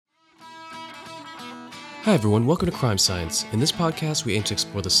Hi everyone, welcome to Crime Science. In this podcast, we aim to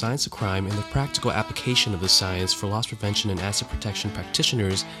explore the science of crime and the practical application of the science for loss prevention and asset protection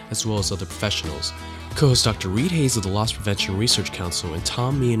practitioners, as well as other professionals. Co-host Dr. Reed Hayes of the Loss Prevention Research Council and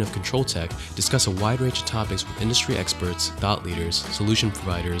Tom Meehan of Control Tech discuss a wide range of topics with industry experts, thought leaders, solution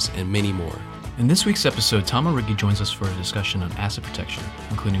providers, and many more. In this week's episode, Tom Arigi joins us for a discussion on asset protection,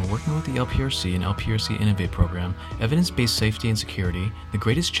 including working with the LPRC and LPRC Innovate program, evidence-based safety and security, the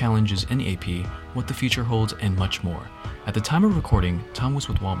greatest challenges in AP, what the future holds, and much more. At the time of recording, Tom was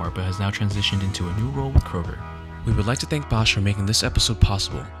with Walmart but has now transitioned into a new role with Kroger. We would like to thank Bosch for making this episode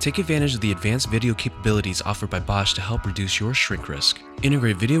possible. Take advantage of the advanced video capabilities offered by Bosch to help reduce your shrink risk.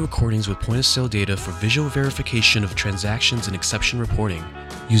 Integrate video recordings with point-of-sale data for visual verification of transactions and exception reporting.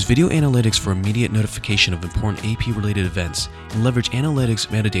 Use video analytics for immediate notification of important AP-related events, and leverage analytics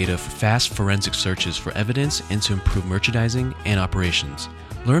metadata for fast forensic searches for evidence and to improve merchandising and operations.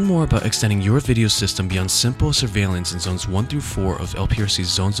 Learn more about extending your video system beyond simple surveillance in zones 1 through 4 of LPRC's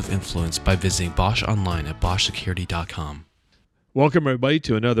zones of influence by visiting Bosch online at boschsecurity.com. Welcome, everybody,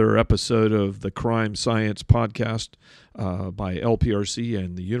 to another episode of the Crime Science Podcast by LPRC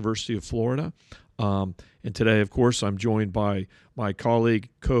and the University of Florida. And today, of course, I'm joined by my colleague,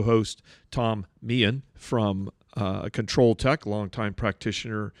 co-host Tom Meehan from Control Tech, longtime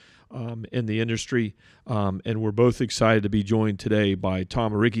practitioner in the industry. And we're both excited to be joined today by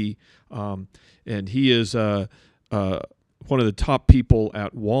Tom Arigi. And he is one of the top people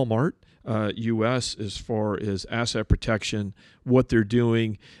at Walmart U.S. as far as asset protection, what they're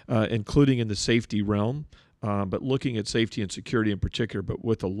doing, including in the safety realm, but looking at safety and security in particular, but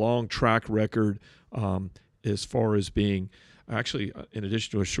with a long track record as far as being actually, in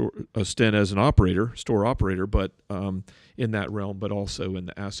addition to a stint as an operator, store operator, but in that realm, but also in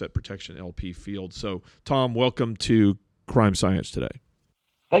the asset protection LP field. So, Tom, welcome to Crime Science today.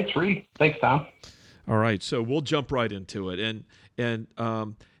 Thanks, Reed. Thanks, Tom. All right, so we'll jump right into it. And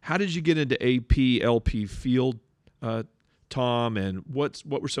how did you get into AP LP field, Tom? And what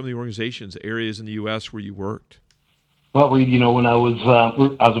were some of the organizations, areas in the U.S. where you worked? Well, Reed, when I was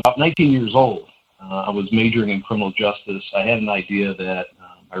about 19 years old, I was majoring in criminal justice. I had an idea that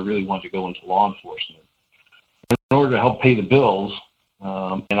I really wanted to go into law enforcement. In order to help pay the bills,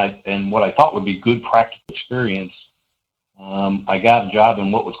 and what I thought would be good practical experience, I got a job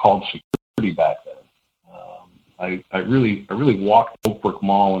in what was called security back then. I really walked Oak Brook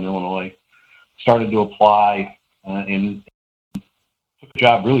Mall in Illinois, started to apply, and took a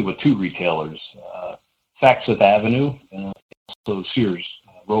job really with two retailers, Saks Fifth Avenue and also Sears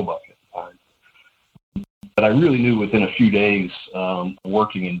Roebuck at the time. But I really knew within a few days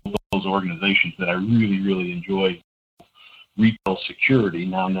working in those organizations that I really enjoyed retail security,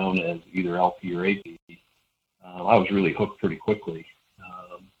 now known as either LP or AP. I was really hooked pretty quickly.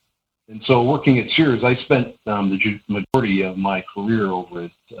 And so working at Sears, I spent the majority of my career over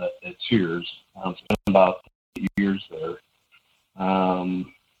at Sears. Spent about 8 years there. And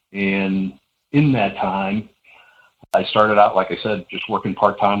in that time, I started out, like I said, just working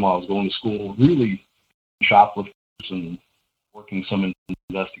part-time while I was going to school, really shoplifters and working some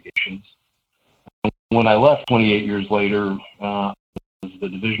investigations. When I left 28 years later, I was the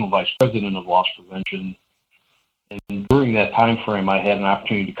divisional vice president of loss prevention. And during that time frame, I had an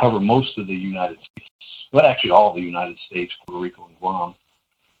opportunity to cover most of the United States, but actually all of the United States, Puerto Rico and Guam,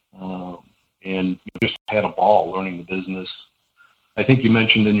 and just had a ball learning the business. I think you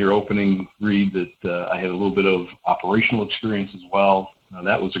mentioned in your opening, Reed, that I had a little bit of operational experience as well.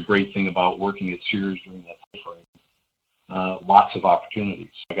 That was a great thing about working at Sears during that time frame. Lots of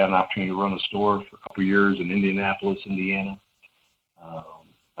opportunities. I got an opportunity to run a store for a couple of years in Indianapolis, Indiana.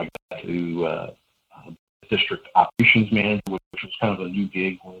 I got to district operations manager, which was kind of a new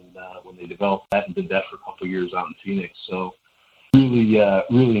gig when they developed that, and did that for a couple of years out in Phoenix. So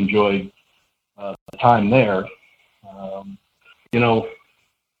really enjoyed the time there.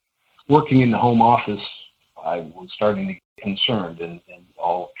 Working in the home office, I was starting to get concerned, and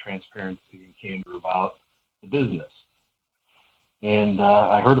all transparency and candor about the business. And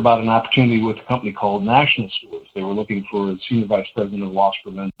I heard about an opportunity with a company called National Stores. They were looking for a senior vice president of loss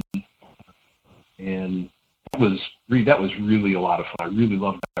prevention, and that was really a lot of fun. I really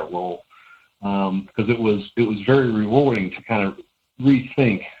loved that role because it was very rewarding to kind of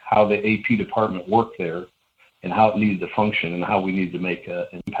rethink how the AP department worked there and how it needed to function and how we needed to make an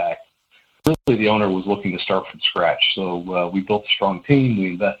impact. Really, the owner was looking to start from scratch. So we built a strong team. We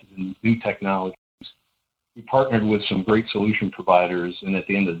invested in new technologies. We partnered with some great solution providers, and at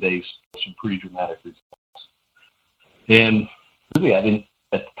the end of the day, some pretty dramatic results. And really, at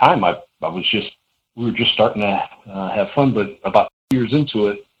the time, we were just starting to have fun, but about 2 years into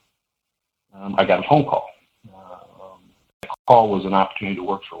it, I got a phone call. call was an opportunity to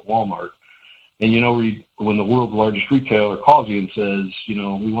work for Walmart. And, when the world's largest retailer calls you and says,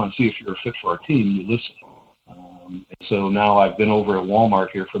 we want to see if you're a fit for our team, you listen. And so now I've been over at Walmart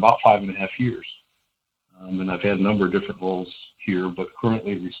here for about 5.5 years. And I've had a number of different roles here, but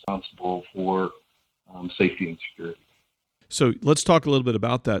currently responsible for safety and security. So let's talk a little bit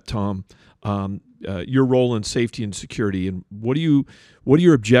about that, Tom. Your role in safety and security, and what are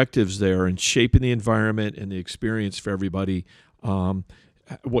your objectives there in shaping the environment and the experience for everybody?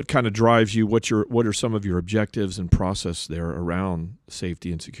 What kind of drives you? What are some of your objectives and process there around safety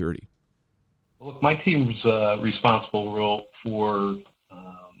and security? Well, look, my team's responsible role for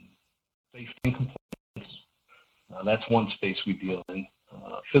safety and compliance. That's one space we deal in.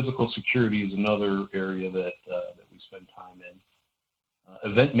 Physical security is another area that we spend time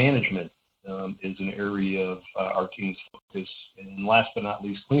in. Event management is an area of our team's focus. And last but not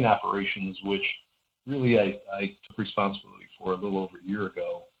least, clean operations, which really I took responsibility for a little over a year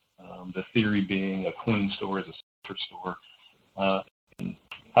ago. The theory being a clean store is a safer store, and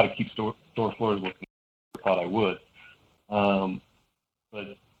how to keep store floors looking I thought I would.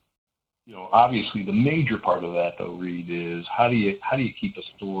 But obviously the major part of that, though, Reed, is how do you keep a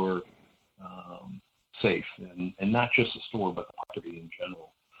store safe, and not just the store, but the property in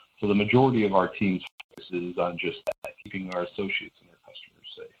general. So the majority of our team's focus is on just that, keeping our associates and our customers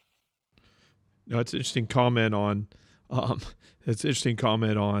safe. No, it's an interesting comment on. It's an interesting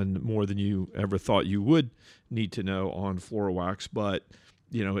comment on more than you ever thought you would need to know on FloraWax, but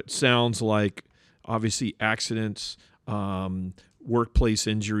it sounds like obviously accidents, workplace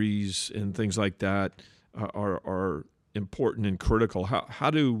injuries, and things like that are important and critical. How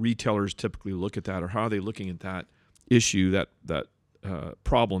do retailers typically look at that, or how are they looking at that issue, that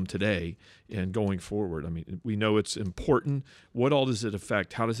problem today and going forward? I mean, we know it's important. What all does it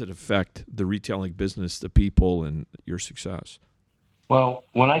affect? How does it affect the retailing business, the people, and your success? Well,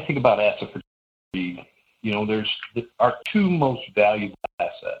 when I think about asset protection, there's our two most valuable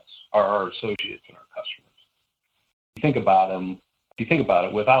assets are our associates and our customers. If you think about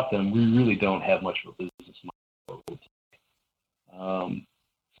it, without them, we really don't have much of a business model.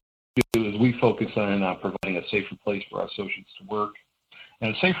 As we focus on providing a safer place for our associates to work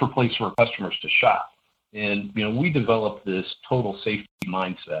and a safer place for our customers to shop. And, we developed this total safety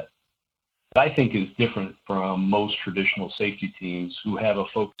mindset that I think is different from most traditional safety teams who have a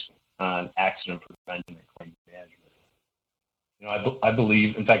focus on accident prevention and claim management. I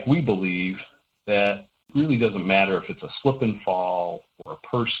believe, in fact, we believe that it really doesn't matter if it's a slip and fall or a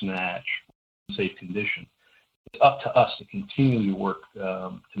purse snatch, safe condition. It's up to us to continually work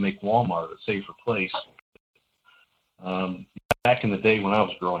to make Walmart a safer place. Back in the day when I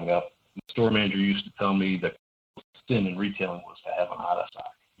was growing up, the store manager used to tell me that sin in retailing was to have an out of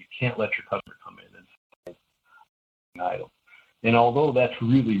stock. You can't let your customer come in and find an item. And although that's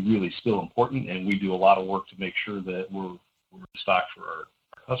really, really still important, and we do a lot of work to make sure that we're in stock for our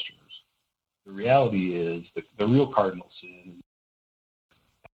customers, the reality is that the real cardinal sin is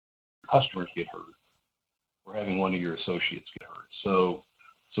customers get hurt or having one of your associates get hurt. So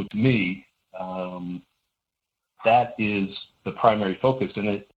to me, that is the primary focus, and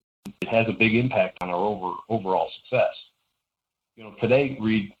it has a big impact on our overall success. Today,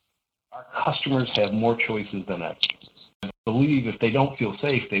 Reed, our customers have more choices than ever. I believe if they don't feel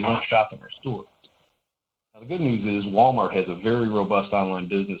safe, they won't shop in our store. Now, the good news is Walmart has a very robust online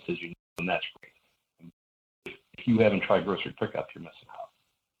business, as you know, and that's great. If you haven't tried grocery pickup, you're missing out.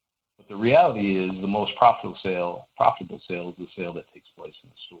 But the reality is the most profitable sale is the sale that takes place in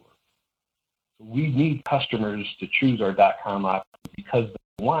the store. So we need customers to choose our .com option because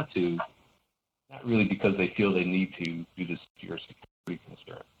they want to, not really because they feel they need to do this to your security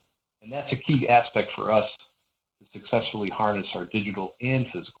concern. And that's a key aspect for us to successfully harness our digital and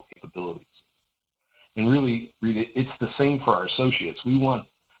physical capabilities. And really, it's the same for our associates. We want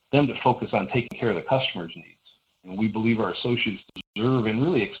them to focus on taking care of the customer's needs. And we believe our associates deserve and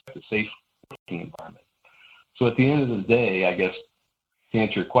really expect a safe working environment. So at the end of the day, I guess, to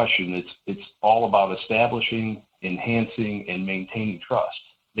answer your question, it's all about establishing, enhancing, and maintaining trust,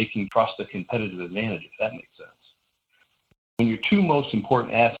 making trust a competitive advantage, if that makes sense. When your two most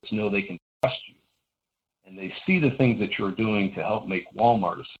important assets know they can trust you, and they see the things that you're doing to help make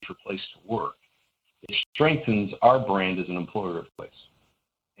Walmart a safer place to work, it strengthens our brand as an employer of choice.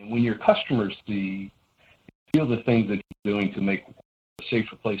 And when your customers feel the things that you're doing to make a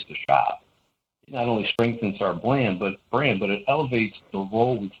safer place to shop, it not only strengthens our brand, but it elevates the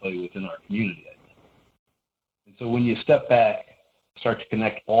role we play within our community, I think. And so when you step back, start to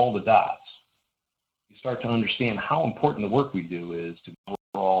connect all the dots, you start to understand how important the work we do is to the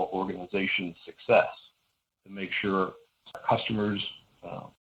overall organization's success, to make sure our customers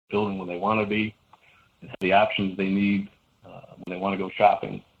building when they want to be, and have the options they need when they want to go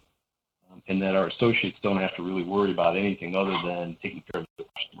shopping, and that our associates don't have to really worry about anything other than taking care of the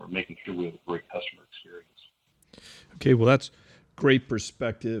customer, making sure we have a great customer experience. Okay, well, that's great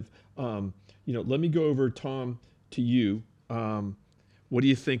perspective. Let me go over, Tom, to you. What do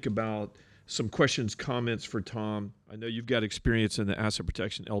you think about some questions, comments for Tom? I know you've got experience in the asset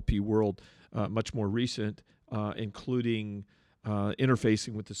protection LP world, much more recent, including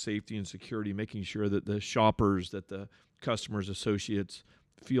interfacing with the safety and security, making sure that the shoppers, that the customers, associates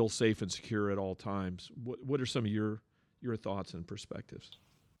feel safe and secure at all times. What are some of your thoughts and perspectives?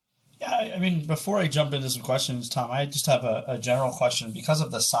 Yeah, I mean, before I jump into some questions, Tom, I just have a general question. Because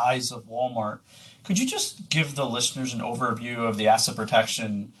of the size of Walmart, could you just give the listeners an overview of the asset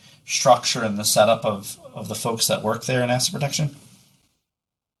protection structure and the setup of the folks that work there in asset protection?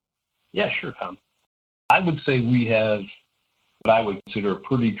 Yeah, sure, Tom. I would say we have what I would consider a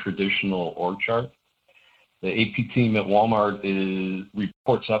pretty traditional org chart. The AP team at Walmart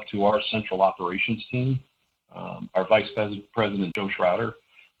reports up to our central operations team. Our Vice President, Joe Schroeder,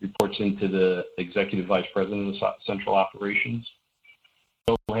 reports into the Executive Vice President of Central Operations.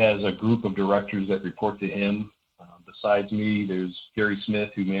 Joe has a group of directors that report to him. Besides me, there's Gary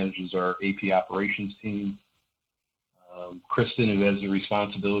Smith, who manages our AP operations team. Kristen, who has the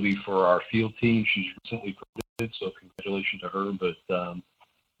responsibility for our field team. She's recently promoted, so congratulations to her, but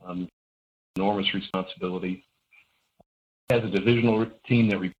enormous responsibility. She has a divisional team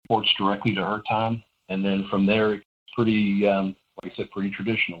that reports directly to her, Tom, and then from there, it's pretty, like I said, pretty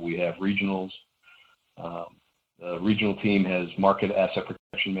traditional. We have regionals. The regional team has market asset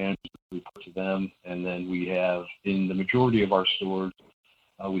protection managers that report to them, and then we have, in the majority of our stores,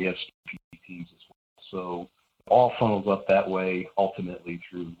 we have teams as well. So all funnels up that way, ultimately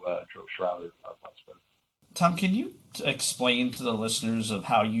through Joe Schroeder, our vice president. Tom, can you explain to the listeners of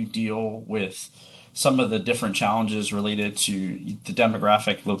how you deal with some of the different challenges related to the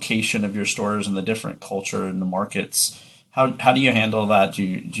demographic location of your stores and the different culture in the markets? How do you handle that? Do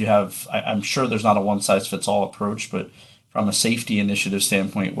you have, I'm sure there's not a one-size-fits-all approach, but from a safety initiative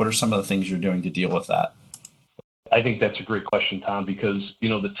standpoint, what are some of the things you're doing to deal with that? I think that's a great question, Tom, because,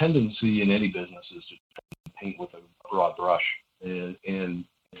 the tendency in any business is to paint with a broad brush and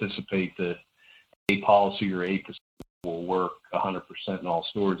anticipate that a policy or a procedure will work 100% in all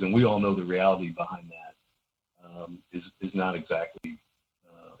stores. And we all know the reality behind that is not exactly,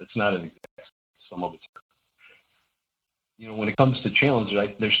 it's not an exact, some of it's. When it comes to challenges,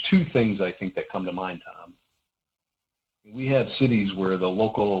 there's two things I think that come to mind, Tom. We have cities where the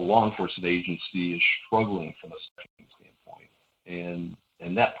local law enforcement agency is struggling from a safety standpoint,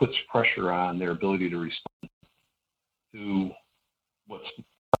 and that puts pressure on their ability to respond to what's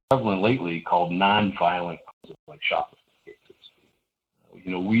prevalent lately called non-violent, like shoplifting cases.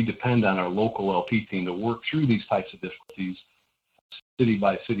 We depend on our local LP team to work through these types of difficulties city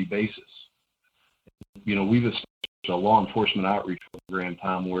by city basis. We've established a law enforcement outreach program,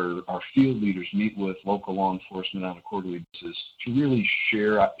 Tom, where our field leaders meet with local law enforcement on a quarterly basis to really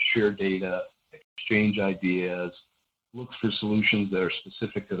share data, exchange ideas, look for solutions that are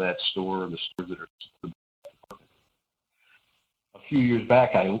specific to that store and the stores that are. A few years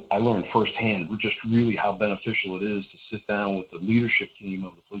back, I learned firsthand just really how beneficial it is to sit down with the leadership team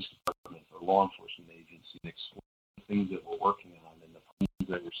of the police department or law enforcement agency and explore the things that we're working on and the problems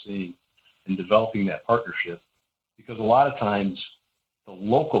that we're seeing in developing that partnership. Because a lot of times, in the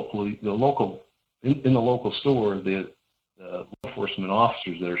local store, the law enforcement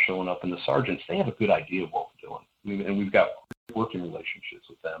officers that are showing up and the sergeants, they have a good idea of what we're doing, and we've got working relationships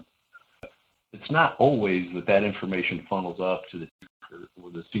with them. It's not always that information funnels up to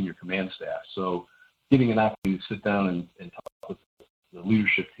the senior command staff. So, getting an opportunity to sit down and talk with the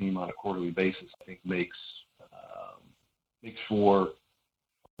leadership team on a quarterly basis, I think makes for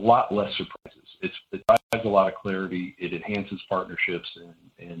a lot less surprises. It provides a lot of clarity. It enhances partnerships,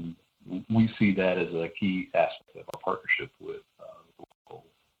 and we see that as a key aspect of our partnership with local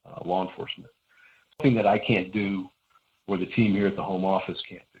law enforcement. Something that I can't do, or the team here at the home office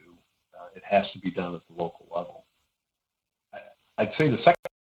can't do. It has to be done at the local level. I'd say the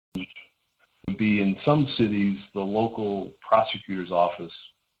second would be in some cities, the local prosecutor's office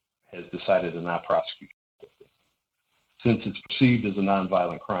has decided to not prosecute since it's perceived as a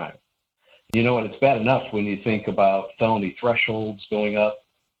nonviolent crime. And it's bad enough when you think about felony thresholds going up,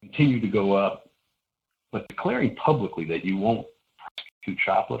 continue to go up, but declaring publicly that you won't prosecute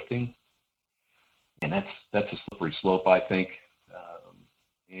shoplifting, and that's a slippery slope, I think.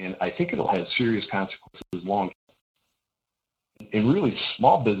 And I think it'll have serious consequences long term. And really,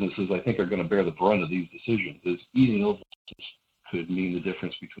 small businesses, I think, are going to bear the brunt of these decisions, as eating illnesses could mean the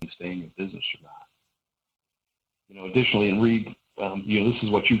difference between staying in business or not. Additionally, and Reed, this is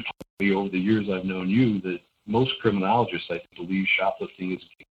what you've told me over the years I've known you, that most criminologists, I think, believe shoplifting is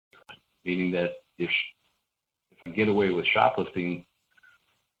a crime, meaning that if I get away with shoplifting,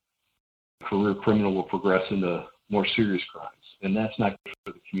 a career criminal will progress into more serious crimes, and that's not good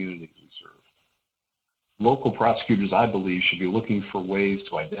for the communities we serve. Local prosecutors, I believe, should be looking for ways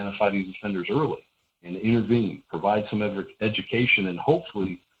to identify these offenders early and intervene, provide some education, and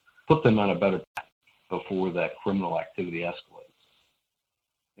hopefully put them on a better path before that criminal activity escalates.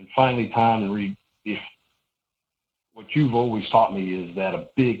 And finally, Tom and Reed, what you've always taught me is that a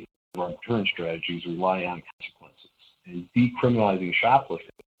big part of our deterrence strategies rely on consequences. And decriminalizing shoplifting,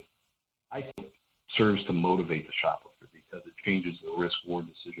 I think, serves to motivate the shoplifter because it changes the risk-reward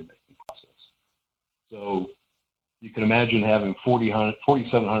decision-making process. So you can imagine having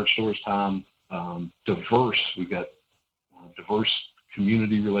 4,700 stores, Tom, diverse. We've got diverse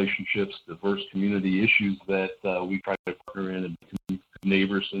community relationships, diverse community issues that we try to partner in and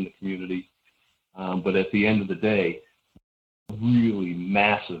neighbors in the community. But at the end of the day, really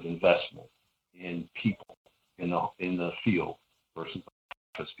massive investment in people in the field versus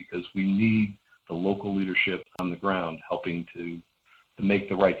the office, because we need the local leadership on the ground helping to make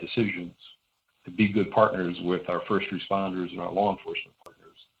the right decisions, to be good partners with our first responders and our law enforcement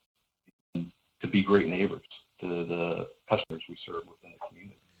partners, and to be great neighbors to the customers we serve within the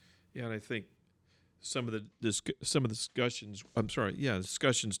community. Yeah, and I think some of the discussions,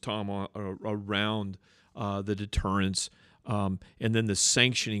 Tom, around the deterrence, and then the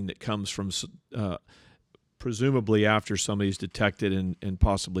sanctioning that comes from presumably after somebody's detected and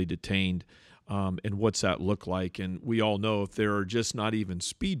possibly detained, and what's that look like. And we all know if there are just not even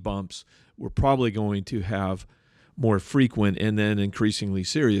speed bumps, we're probably going to have more frequent and then increasingly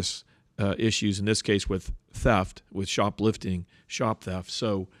serious issues, in this case with theft, with shoplifting, shop theft.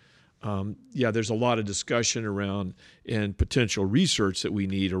 So, there's a lot of discussion around and potential research that we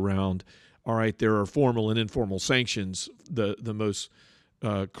need around, all right, there are formal and informal sanctions. The most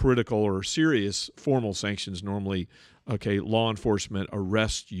critical or serious formal sanctions normally, law enforcement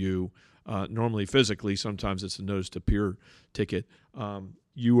arrests you, normally physically, sometimes it's a notice to appear ticket.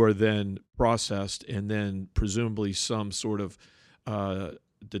 You are then processed, and then presumably some sort of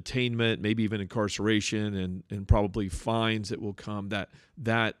detainment, maybe even incarceration, and probably fines that will come.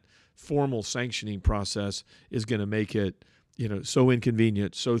 That formal sanctioning process is going to make it, so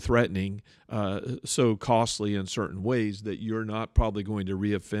inconvenient, so threatening, so costly in certain ways that you're not probably going to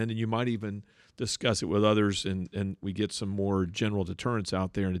reoffend, and you might even discuss it with others, and we get some more general deterrence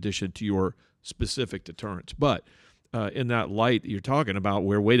out there in addition to your specific deterrence. But in that light you're talking about,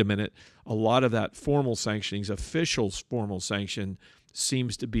 where, wait a minute, a lot of that formal sanctioning, official formal sanction,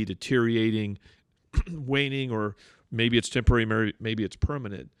 seems to be deteriorating, waning, or maybe it's temporary, maybe it's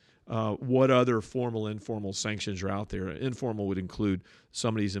permanent. What other formal, informal sanctions are out there? Informal would include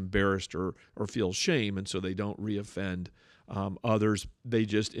somebody's embarrassed or feels shame, and so they don't reoffend. Others, they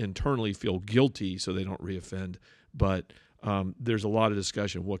just internally feel guilty, so they don't reoffend. But there's a lot of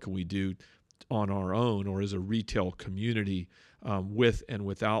discussion. What can we do on our own or as a retail community, with and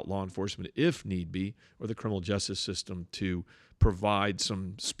without law enforcement, if need be, or the criminal justice system, to provide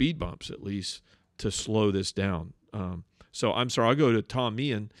some speed bumps at least to slow this down? So I'm sorry, I'll go to Tom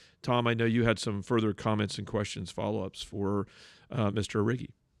Meehan. Tom, I know you had some further comments and questions, follow-ups for Mr. Riggi.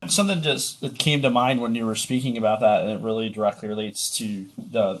 Something just that came to mind when you were speaking about that, and it really directly relates to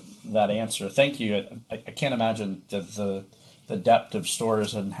that answer. Thank you. I can't imagine the depth of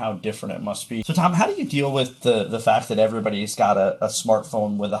stores and how different it must be. So, Tom, how do you deal with the fact that everybody's got a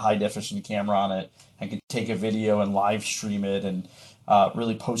smartphone with a high-definition camera on it and can take a video and live stream it and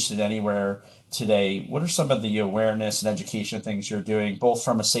really post it anywhere today? What are some of the awareness and education things you're doing, both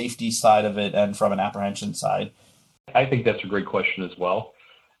from a safety side of it and from an apprehension side? I think that's a great question as well.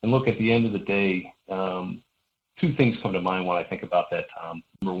 And look, at the end of the day, two things come to mind when I think about that, Tom.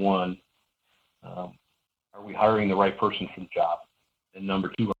 Number one, are we hiring the right person for the job? And number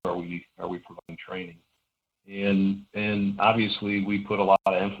two, are we providing training? And obviously, we put a lot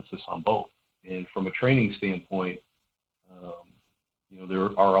of emphasis on both. And from a training standpoint,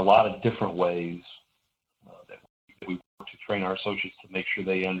 there are a lot of different ways that we work to train our associates to make sure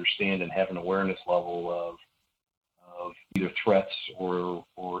they understand and have an awareness level of either threats or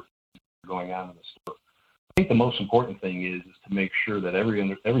going on in the store. I think the most important thing is to make sure that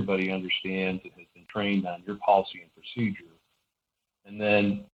everybody understands and has been trained on your policy and procedure, and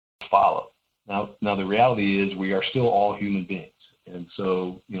then follow. Now the reality is we are still all human beings, and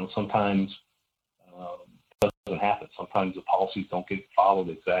so sometimes doesn't happen. Sometimes the policies don't get followed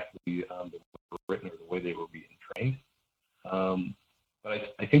exactly the way they were written or the way they were being trained.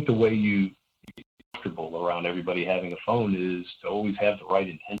 But I think the way you get comfortable around everybody having a phone is to always have the right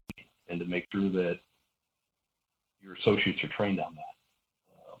intention and to make sure that your associates are trained on that.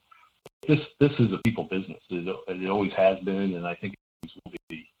 This is a people business. It always has been, and I think it always will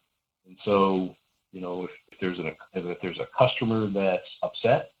be. And so, if there's a customer that's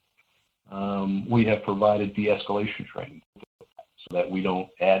upset, we have provided de-escalation training so that we don't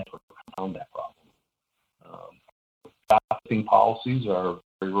add or compound that problem. Adopting policies are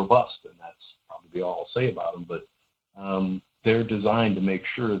very robust, and that's probably all I'll say about them. But they're designed to make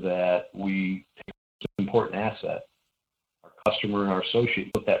sure that we take an important asset, our customer and our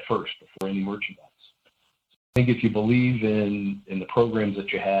associate, put that first before any merchandise. I think if you believe in the programs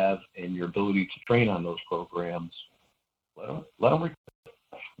that you have and your ability to train on those programs, let them.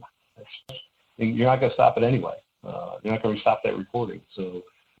 You're not going to stop it anyway. You're not going to stop that reporting. So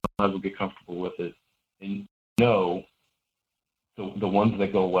I will get comfortable with it. And the ones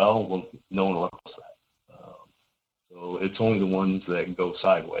that go well, no one will notice that. So it's only the ones that go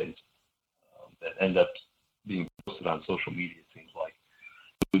sideways that end up being posted on social media, it seems like.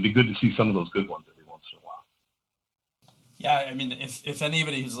 It would be good to see some of those good ones every once in a while. Yeah, I mean, if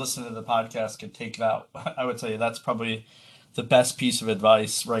anybody who's listening to the podcast could take that, I would tell you that's probably the best piece of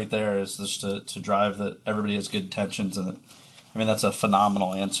advice right there, is just to drive that everybody has good intentions. And I mean, that's a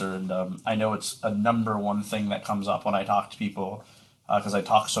phenomenal answer. And I know it's a number one thing that comes up when I talk to people, because I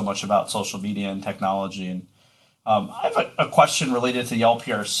talk so much about social media and technology. And I have a question related to the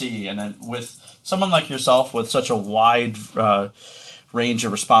LPRC. And then with someone like yourself with such a wide range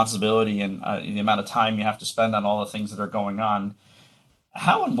of responsibility and the amount of time you have to spend on all the things that are going on,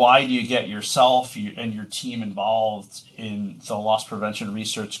 how and why do you get yourself and your team involved in the Loss Prevention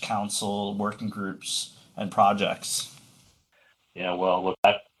Research Council working groups and projects? Yeah, well, look,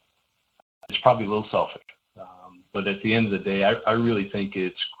 it's probably a little selfish, but at the end of the day, I really think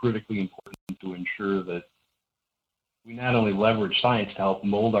it's critically important to ensure that we not only leverage science to help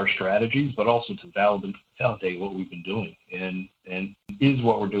mold our strategies, but also to validate what we've been doing, and is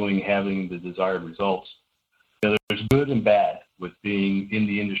what we're doing having the desired results. There's good and bad with being in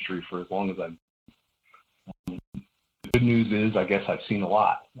the industry for as long as I've been. The good news is, I guess I've seen a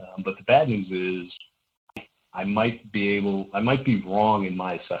lot, but the bad news is I might be wrong in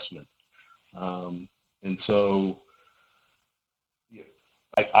my assessment. And so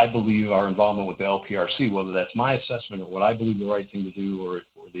I believe our involvement with the LPRC, whether that's my assessment or what I believe the right thing to do or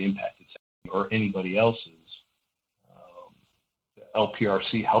the impact it's having or anybody else's, the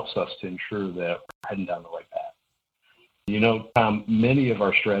LPRC helps us to ensure that we're heading down the right path. Tom, many of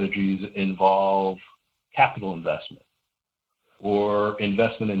our strategies involve capital investment or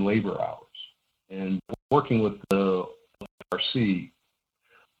investment in labor hours. And working with the LPRC,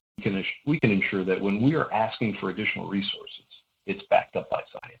 we can ensure that when we are asking for additional resources, it's backed up by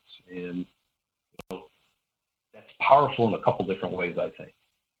science. And that's powerful in a couple different ways, I think.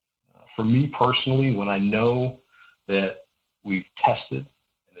 For me personally, when I know that we've tested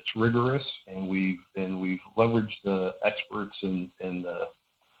and it's rigorous and we've leveraged the experts and the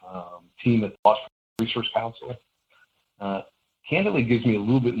team at the Loss Research Council, candidly gives me a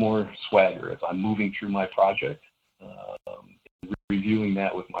little bit more swagger as I'm moving through my project, reviewing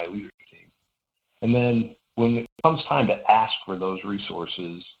that with my leadership team. And then when it comes time to ask for those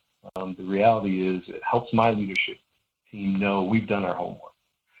resources, the reality is it helps my leadership team know we've done our homework.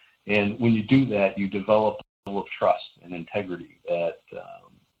 And when you do that, you develop a level of trust and integrity that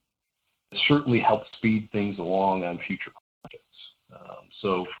certainly helps speed things along on future projects.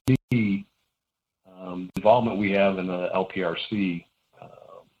 So for me, the involvement we have in the LPRC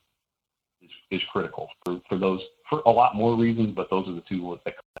is critical for a lot more reasons, but those are the two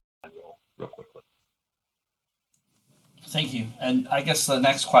that come real quickly. Thank you. And I guess the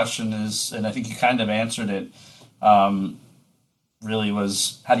next question is, and I think you kind of answered it, really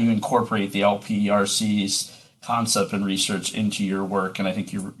was, how do you incorporate the LPRC's concept and research into your work? And I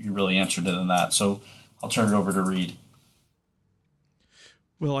think you really answered it in that. So I'll turn it over to Reed.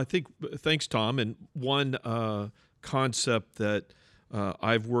 Well, thanks, Tom. And one concept that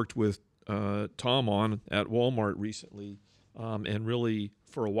I've worked with Tom on at Walmart recently, and really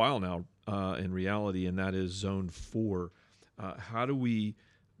for a while now in reality, and that is Zone 4. How do we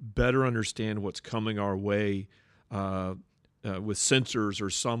better understand what's coming our way with sensors or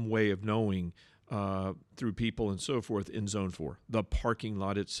some way of knowing through people and so forth in Zone 4, the parking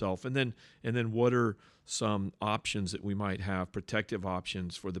lot itself, and then what are some options that we might have, protective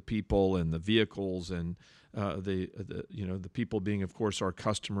options for the people and the vehicles and the people being, of course, our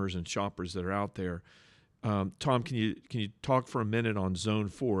customers and shoppers that are out there. Tom, can you talk for a minute on Zone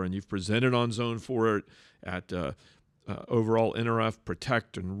 4? And you've presented on Zone 4 at overall NRF,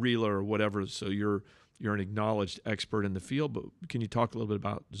 Protect, and RELA or whatever. So you're an acknowledged expert in the field. But can you talk a little bit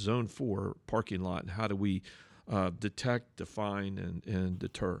about Zone 4 parking lot and how do we detect, define, and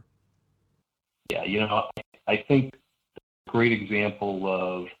deter? Yeah, I think a great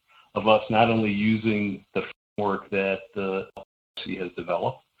example of us not only using the framework that the LPRC has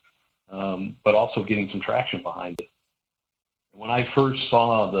developed, but also getting some traction behind it. When I first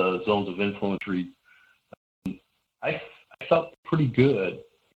saw the zones of influence read, I felt pretty good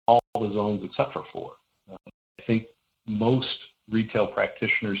all the zones except for 4. I think most retail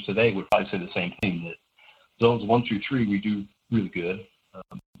practitioners today would probably say the same thing, that zones 1 through 3 we do really good.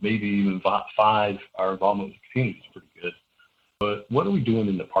 Maybe even 5, our involvement with the community is pretty good. But what are we doing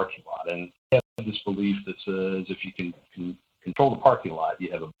in the parking lot? And I have this belief that says if you can control the parking lot,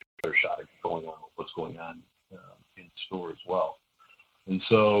 you have a better shot at going on with what's going on in the store as well. And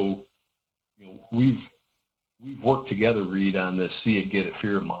so, we've worked together, Reed, on this see it, get it,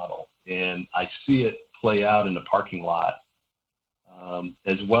 fear it model, and I see it play out in the parking lot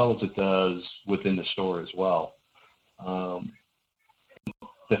as well as it does within the store as well.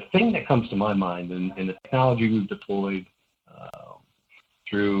 The thing that comes to my mind, and the technology we've deployed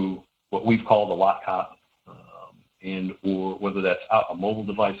through what we've called a lot cop, or whether that's a mobile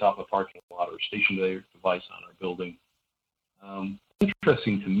device out in the parking lot or a stationary device on our building.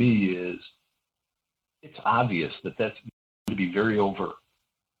 Interesting to me is it's obvious that that's going to be very overt,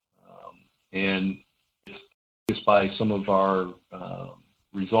 and just by some of our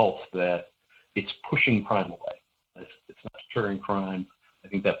results that it's pushing crime away. It's not deterring crime. I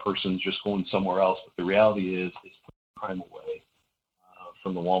think that person's just going somewhere else, but the reality is it's pushing crime away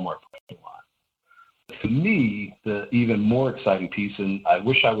from the Walmart parking lot. To me, the even more exciting piece, and I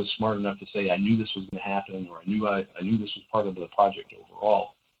wish I was smart enough to say I knew this was going to happen, or I knew this was part of the project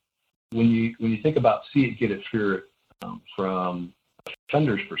overall. When you think about see it, get it, fear it from a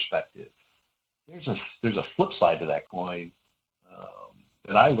offender's perspective, there's a flip side to that coin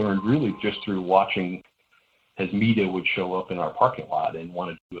that I learned really just through watching as media would show up in our parking lot and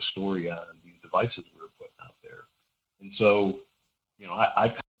want to do a story on these devices we were putting out there. And so, I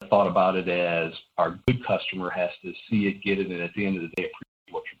kind of thought about it as our good customer has to see it, get it, and at the end of the day,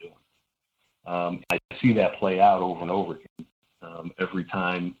 appreciate what you're doing. I see that play out over and over again. Every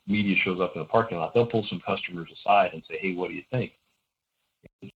time media shows up in the parking lot, they'll pull some customers aside and say, hey, what do you think?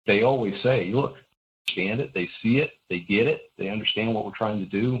 They always say, look, understand it, they see it, they get it, they understand what we're trying to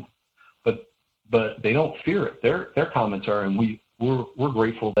do, but they don't fear it. Their comments are, and we're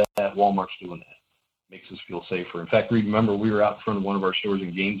grateful that Walmart's doing that. Makes us feel safer. In fact, remember we were out in front of one of our stores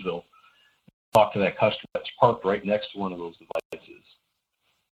in Gainesville, talked to that customer that's parked right next to one of those devices.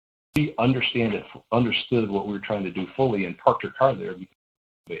 He understood what we were trying to do fully and parked her car there because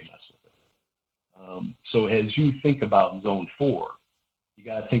they messed with it. So as you think about Zone 4, you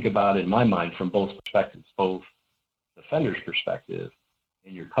got to think about it, in my mind, from both perspectives, both the offender's perspective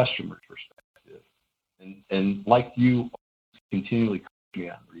and your customer's perspective. And like you continually coach me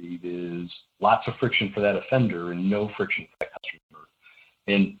on, Reed, is lots of friction for that offender and no friction for that customer.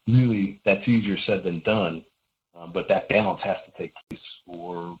 And really, that's easier said than done, but that balance has to take place,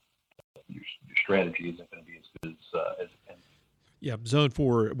 or your strategy isn't going to be as good as it can be. Yeah, Zone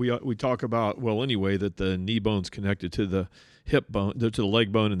 4, we talk about, anyway, that the knee bone's connected to the hip bone, to the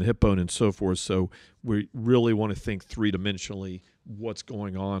leg bone and the hip bone and so forth. So we really want to think three-dimensionally what's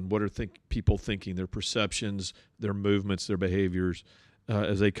going on. What are people thinking, their perceptions, their movements, their behaviors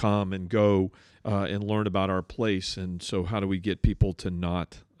as they come and go and learn about our place. And so how do we get people to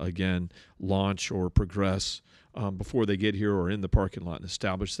not, again, launch or progress before they get here or in the parking lot and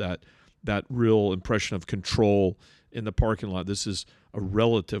establish that real impression of control in the parking lot. This is a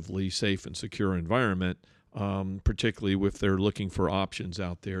relatively safe and secure environment, particularly if they're looking for options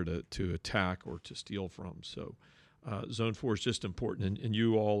out there to attack or to steal from. So Zone 4 is just important. And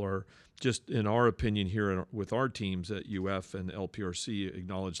you all are just, in our opinion here with our teams at UF and LPRC,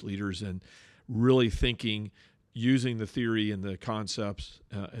 acknowledged leaders and really thinking, using the theory and the concepts,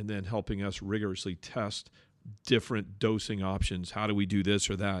 and then helping us rigorously test different dosing options. How do we do this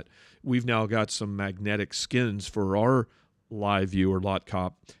or that? We've now got some magnetic skins for our live view or lot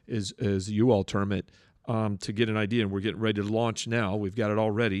cop, as you all term it, to get an idea. And we're getting ready to launch now. We've got it all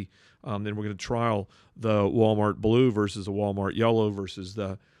ready. Then we're going to trial the Walmart blue versus the Walmart yellow versus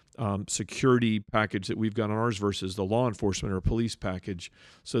the security package that we've got on ours versus the law enforcement or police package,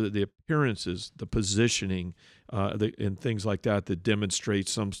 so that the appearances, the positioning, and things like that demonstrate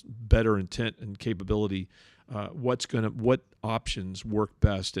some better intent and capability. What options work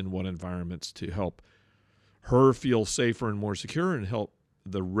best in what environments to help her feel safer and more secure, and help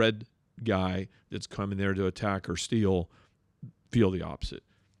the red guy that's coming there to attack or steal feel the opposite.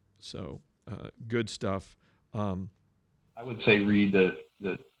 So good stuff. I would say, Reed,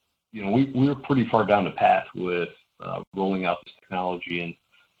 that we're pretty far down the path with rolling out this technology,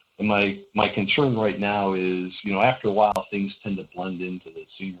 and my concern right now is, after a while things tend to blend into the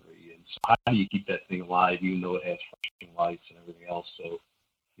scenery, and so how do you keep that thing alive even though it has flashing lights and everything else? So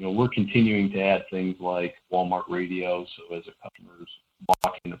we're continuing to add things like Walmart radio, so as a customer's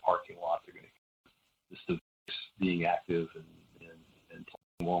walking in the parking lot, they're going to this device being active and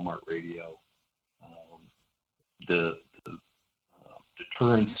playing Walmart radio. The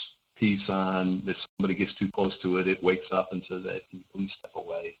deterrence piece on if somebody gets too close to it, it wakes up and says, "Hey, can you please step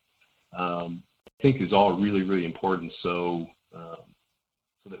away?" I think is all really, really important. So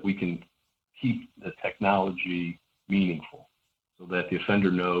that we can keep the technology meaningful, so that the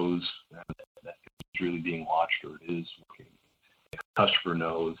offender knows that it's really being watched or it is working. The customer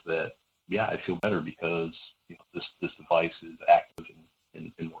knows that, yeah, I feel better because this device is active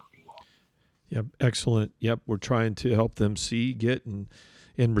and working well. Yep, excellent. Yep, we're trying to help them see, get, and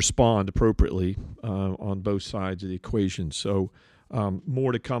respond appropriately on both sides of the equation. So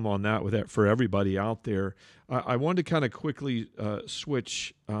more to come on that with that for everybody out there. I wanted to kind of quickly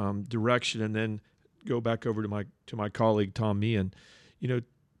switch direction and then go back over to my colleague Tom Meehan.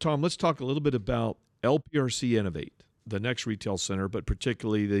 Tom, let's talk a little bit about LPRC Innovate, the next retail center, but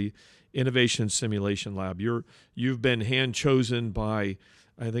particularly the Innovation Simulation Lab. You've been hand chosen by,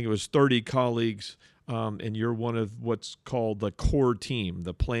 I think it was 30 colleagues, and you're one of what's called the core team,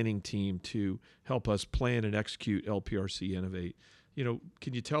 the planning team, to help us plan and execute LPRC Innovate.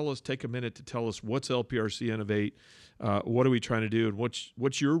 Can you take a minute to tell us what's LPRC Innovate, what are we trying to do, and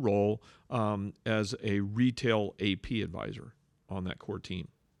what's your role as a retail AP advisor on that core team?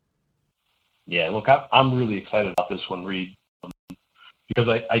 Yeah, look, I'm really excited about this one, Reed, because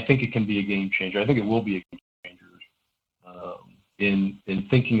I think it can be a game changer. I think it will be a game changer in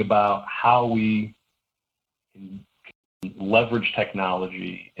thinking about how we can leverage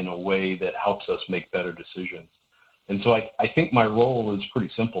technology in a way that helps us make better decisions. And so I think my role is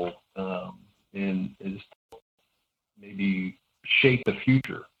pretty simple, and is maybe shape the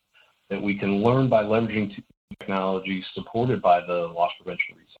future that we can learn by leveraging technology supported by the Loss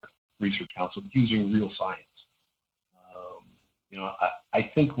Prevention Research Council using real science. I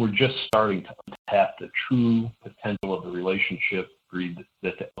think we're just starting to untap the true potential of the relationship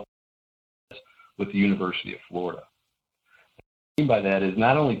that with the University of Florida. What I mean by that is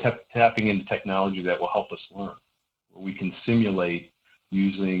not only tapping into technology that will help us learn, where we can simulate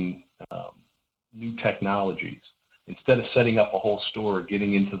using new technologies. Instead of setting up a whole store,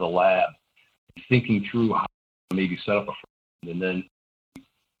 getting into the lab, thinking through how to maybe set up a front, and then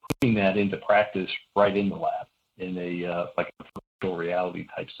putting that into practice right in the lab in a like a virtual reality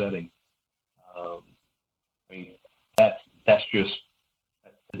type setting.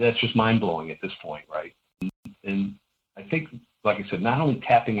 That's just mind blowing at this point, right? And I think, like I said, not only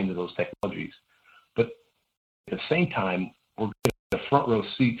tapping into those technologies, but at the same time, we're getting a front row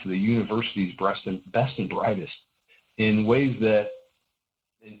seat to the university's best and brightest in ways that,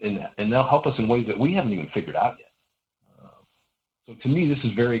 and they'll help us in ways that we haven't even figured out yet. So to me, this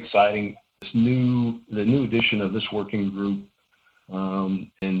is very exciting. The new addition of this working group,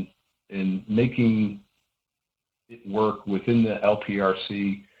 and making it work within the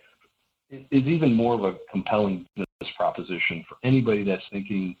LPRC is even more of a compelling business proposition for anybody that's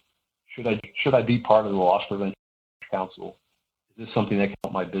thinking, should I be part of the Loss Prevention Council? Is this something that can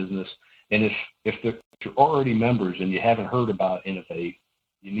help my business? And if you're already members and you haven't heard about Innovate,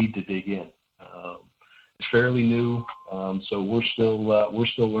 you need to dig in. It's fairly new, so we're still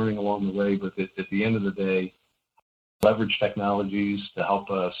learning along the way. But at the end of the day, leverage technologies to help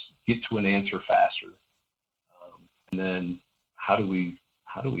us get to an answer faster, and then how do we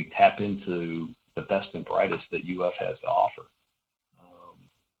tap into the best and brightest that UF has to offer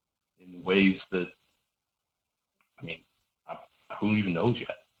in ways that, who even knows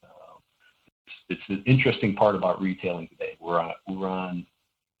yet? It's an interesting part about retailing today.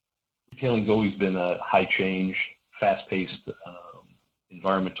 Retailing's always been a high change, fast-paced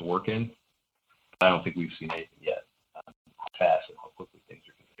environment to work in. I don't think we've seen anything yet. How fast and how quickly things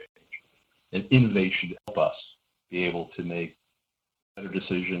are going to change. And Innovate should help us be able to make better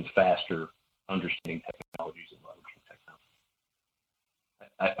decisions faster, understanding technologies and leveraging technology.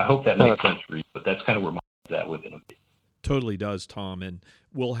 I hope that makes sense for you, but that's kind of where my mind's at with Innovate. Totally does, Tom. And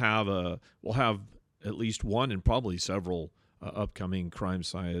we'll have at least one and probably several upcoming crime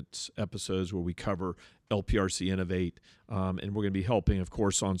science episodes where we cover LPRC Innovate, and we're going to be helping, of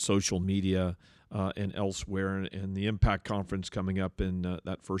course, on social media and elsewhere, and the Impact Conference coming up in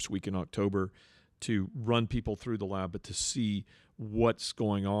that first week in October, to run people through the lab, but to see what's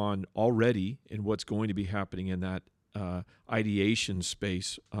going on already and what's going to be happening in that ideation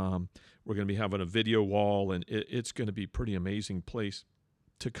space. We're going to be having a video wall, and it's going to be a pretty amazing place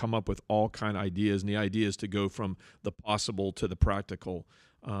to come up with all kind of ideas. And the idea is to go from the possible to the practical,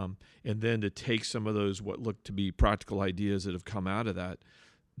 and then to take some of those what look to be practical ideas that have come out of that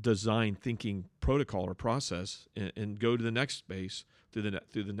design thinking protocol or process, and go to the next space, through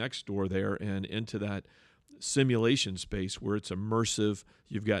the next door there, and into that simulation space where it's immersive.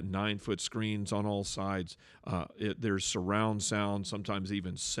 You've got 9-foot screens on all sides. There's surround sound, sometimes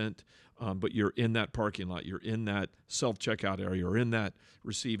even scent, but you're in that parking lot. You're in that self-checkout area, or in that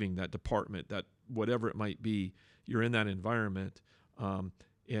receiving, that department, that whatever it might be. You're in that environment, and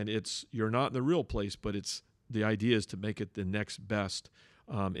you're not in the real place, but the idea is to make it the next best.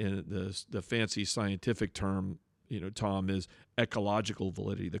 And the fancy scientific term, Tom, is ecological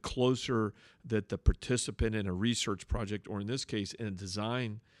validity. The closer that the participant in a research project, or in this case in a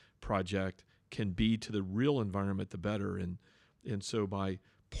design project, can be to the real environment, the better. And so by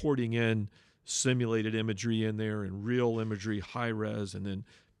porting in simulated imagery in there, and real imagery, high res, and then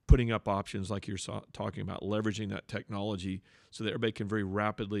putting up options like you're talking about, leveraging that technology so that everybody can very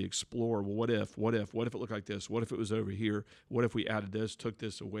rapidly explore, well, what if it looked like this? What if it was over here? What if we added this, took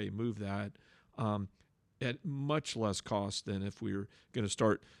this away, moved that? At much less cost than if we were going to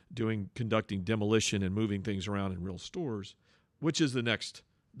start conducting demolition and moving things around in real stores, which is the next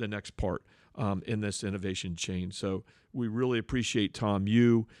part in this innovation chain. So we really appreciate, Tom,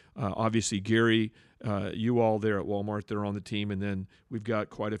 you, obviously Gary, you all there at Walmart, they're on the team, and then we've got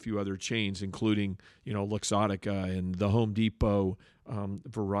quite a few other chains, including Luxottica and the Home Depot,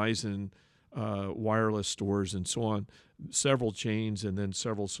 Verizon, wireless stores, and so on. Several chains, and then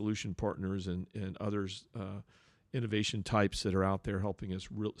several solution partners and others, innovation types that are out there helping us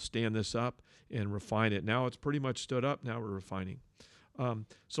stand this up and refine it. Now it's pretty much stood up. Now we're refining.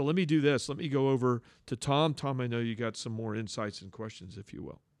 So let me do this. Let me go over to Tom. Tom, I know you got some more insights and questions, if you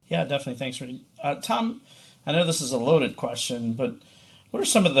will. Yeah, definitely. Thanks, Rudy. Tom, I know this is a loaded question, but what are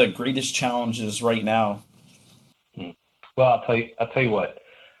some of the greatest challenges right now? Well, I'll tell you what.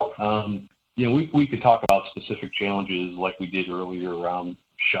 We could talk about specific challenges like we did earlier around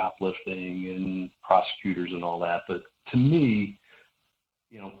shoplifting and prosecutors and all that. But to me,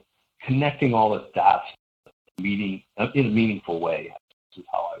 connecting all the dots in a meaningful way is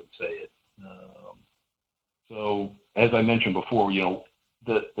how I would say it. So as I mentioned before,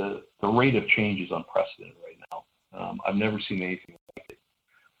 the rate of change is unprecedented right now. I've never seen anything like it.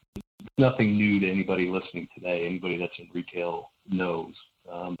 It's nothing new to anybody listening today. Anybody that's in retail knows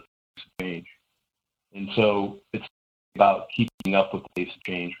change. And so it's about keeping up with the pace of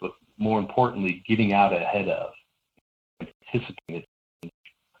change, but more importantly, getting out ahead of, anticipating it,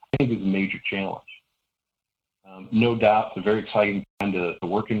 I think is a major challenge. No doubt, it's a very exciting time to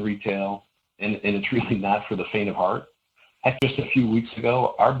work in retail, and it's really not for the faint of heart. Heck, just a few weeks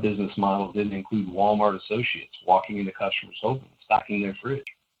ago, our business model didn't include Walmart associates walking into customers' homes and stocking their fridge.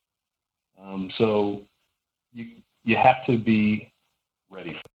 So you have to be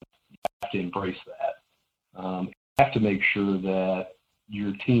ready for it. You have to embrace that. You have to make sure that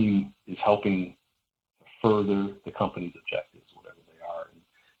your team is helping further the company's objectives, whatever they are. And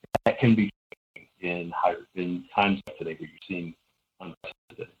that can be in times like today where you're seeing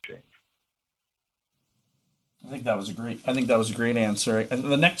unprecedented change. I think that was a great answer. And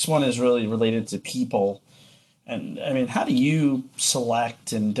the next one is really related to people. And I mean, how do you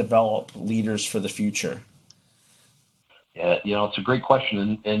select and develop leaders for the future? Yeah, it's a great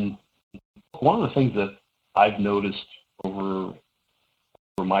question. And one of the things that I've noticed over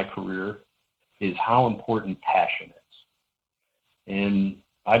my career is how important passion is. And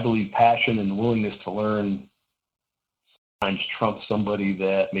I believe passion and willingness to learn sometimes trumps somebody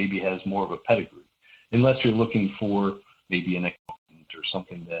that maybe has more of a pedigree, unless you're looking for maybe an accountant or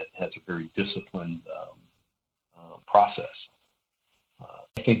something that has a very disciplined process.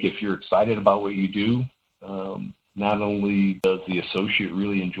 I think if you're excited about what you do, not only does the associate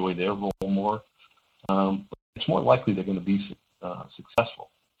really enjoy their role more, it's more likely they're going to be successful.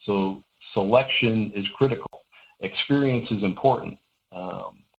 So selection is critical. Experience is important.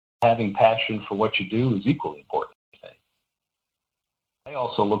 Having passion for what you do is equally important. I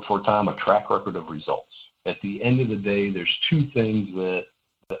also look for, Tom, a track record of results. At the end of the day, there's two things that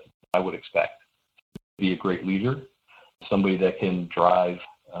I would expect. Be a great leader, somebody that can drive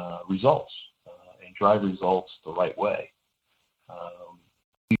results and drive results the right way.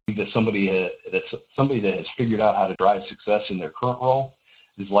 That somebody that has figured out how to drive success in their current role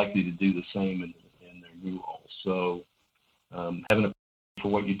is likely to do the same in new role. So having a for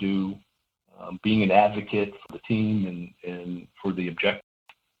what you do, being an advocate for the team and for the objective,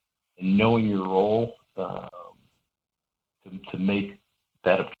 and knowing your role to make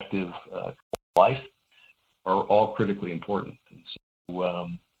that objective life are all critically important. And so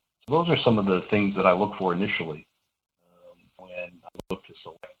those are some of the things that I look for initially when I look to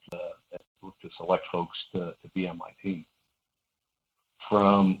select folks to be on my team.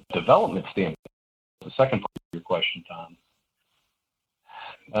 From a development standpoint, the second part of your question, Tom,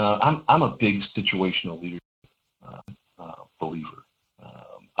 I'm a big situational leadership believer.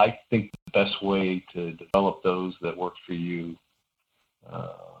 I think the best way to develop those that work for you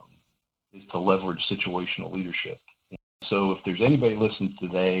is to leverage situational leadership. So if there's anybody listening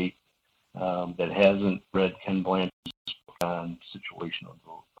today that hasn't read Ken Blanchard's book on situational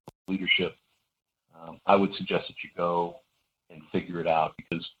leadership, I would suggest that you go and figure it out,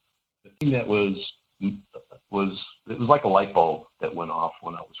 because the thing that was it was like a light bulb that went off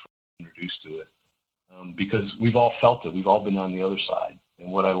when I was introduced to it, because we've all felt it. We've all been on the other side.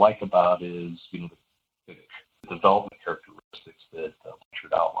 And what I like about is, the development characteristics that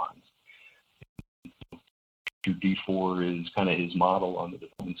Blanchard outlines. D4 is kind of his model on the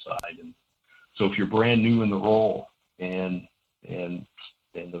development side. And so if you're brand new in the role and the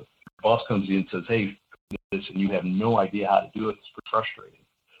boss comes in and says, hey, this, and you have no idea how to do it, it's pretty frustrating.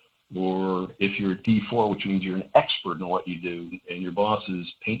 Or if you're a D4, which means you're an expert in what you do, and your boss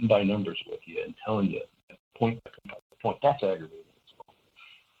is painting by numbers with you and telling you point by point, that's aggravating.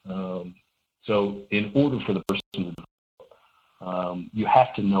 So in order for the person to develop, you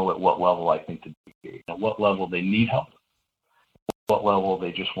have to know at what level, I think, to delegate. At what level they need help, at what level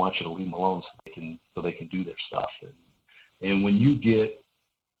they just want you to leave them alone so they can do their stuff. And when you get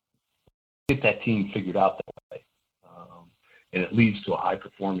that team figured out that way, and it leads to a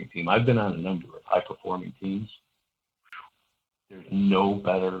high-performing team. I've been on a number of high-performing teams. There's no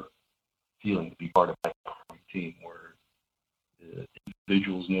better feeling to be part of a high-performing team where the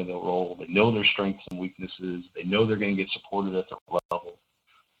individuals know their role, they know their strengths and weaknesses, they know they're going to get supported at their level.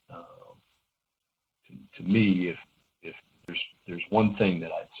 To me, if there's one thing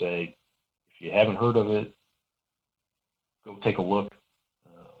that I'd say, if you haven't heard of it, go take a look.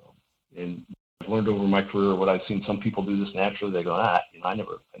 And I've learned over my career what I've seen. Some people do this naturally. They go, I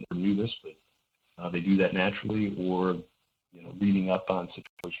never knew this, but they do that naturally. Or, reading up on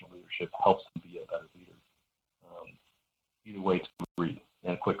situational leadership helps them be a better leader. Either way, it's a read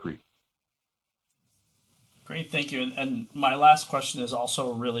and a quick read. Great, thank you. And my last question is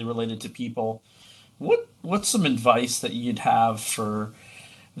also really related to people. What's some advice that you'd have for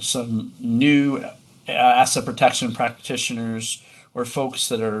some new asset protection practitioners or folks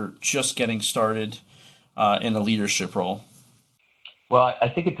that are just getting started in a leadership role? Well, I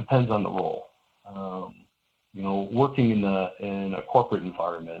think it depends on the role. Working in a corporate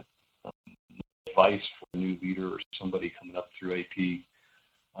environment, advice for a new leader or somebody coming up through AP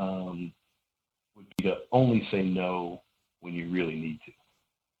would be to only say no when you really need to.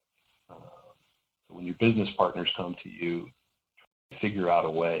 So when your business partners come to you, figure out a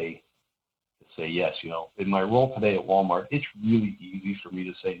way say yes. In my role today at Walmart, it's really easy for me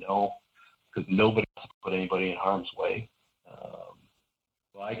to say no because nobody has to put anybody in harm's way.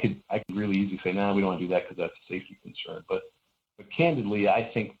 So I could really easily say, no, we don't want to do that because that's a safety concern. But candidly, I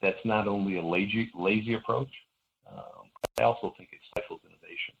think that's not only a lazy approach, I also think it stifles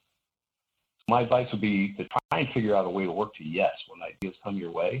innovation. So my advice would be to try and figure out a way to work to yes when ideas come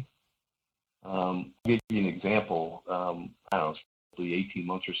your way. I'll give you an example. I don't know, 18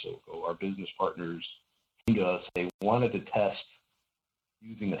 months or so ago, our business partners came to us. They wanted to test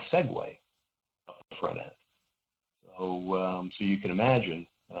using a Segway up the front end. So you can imagine,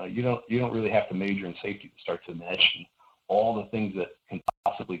 you don't really have to major in safety to start to imagine all the things that can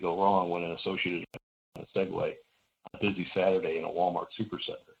possibly go wrong when an associate is on a Segway on a busy Saturday in a Walmart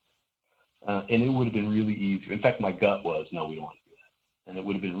supercenter. And it would have been really easy. In fact, my gut was, no, we don't want to do that. And it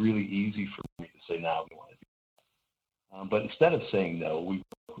would have been really easy for me to say, no, we want to do that. But instead of saying no, we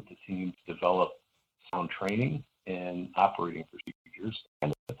worked with the team to develop sound training and operating procedures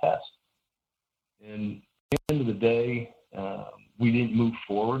and a test. And at the end of the day, we didn't move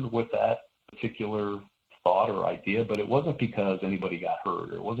forward with that particular thought or idea, but it wasn't because anybody got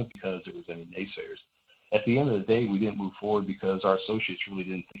hurt, or it wasn't because there was any naysayers. At the end of the day, we didn't move forward because our associates really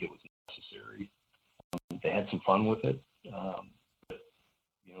didn't think it was necessary. They had some fun with it, but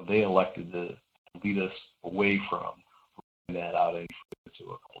they elected to lead us away from that out to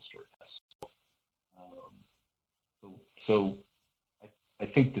a couple store tests. So I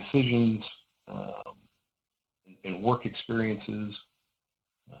think decisions and work experiences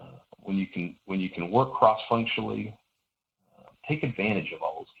when you can work cross-functionally, take advantage of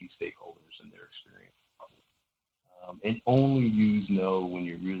all those key stakeholders and their experience. And only use no when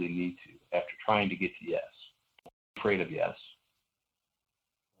you really need to after trying to get to yes. Don't be afraid of yes.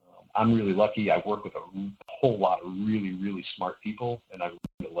 I'm really lucky. I work with a whole lot of really, really smart people, and I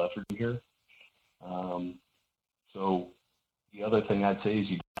really love for here. So the other thing I'd say is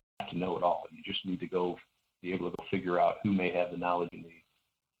you don't have to know it all. You just need to be able to go figure out who may have the knowledge you need.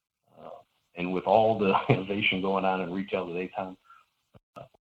 And with all the innovation going on in retail today, Tom,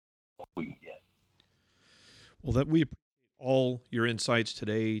 we can get. Well, that we appreciate all your insights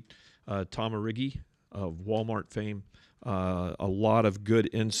today, Tom Arrighi of Walmart fame. A lot of good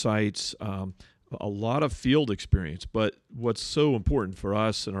insights, a lot of field experience. But what's so important for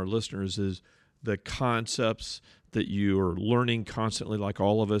us and our listeners is the concepts that you are learning constantly, like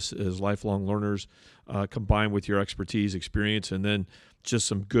all of us as lifelong learners, combined with your expertise, experience, and then just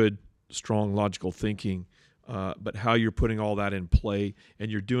some good, strong, logical thinking. But how you're putting all that in play,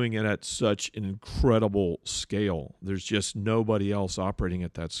 and you're doing it at such an incredible scale. There's just nobody else operating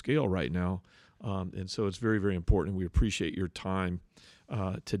at that scale right now. And so it's very, very important. We appreciate your time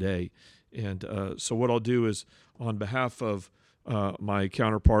today. And so what I'll do is, on behalf of my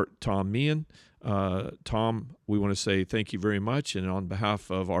counterpart, Tom Meehan, Tom, we want to say thank you very much. And on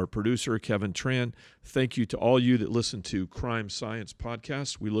behalf of our producer, Kevin Tran, thank you to all you that listen to Crime Science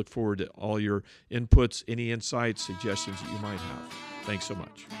Podcast. We look forward to all your inputs, any insights, suggestions that you might have. Thanks so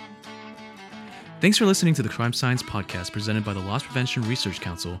much. Thanks for listening to the Crime Science Podcast presented by the Loss Prevention Research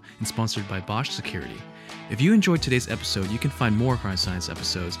Council and sponsored by Bosch Security. If you enjoyed today's episode, you can find more Crime Science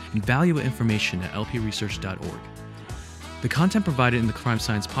episodes and valuable information at lpresearch.org. The content provided in the Crime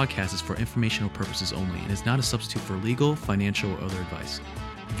Science Podcast is for informational purposes only and is not a substitute for legal, financial, or other advice.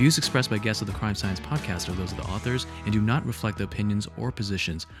 The views expressed by guests of the Crime Science Podcast are those of the authors and do not reflect the opinions or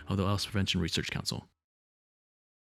positions of the Loss Prevention Research Council.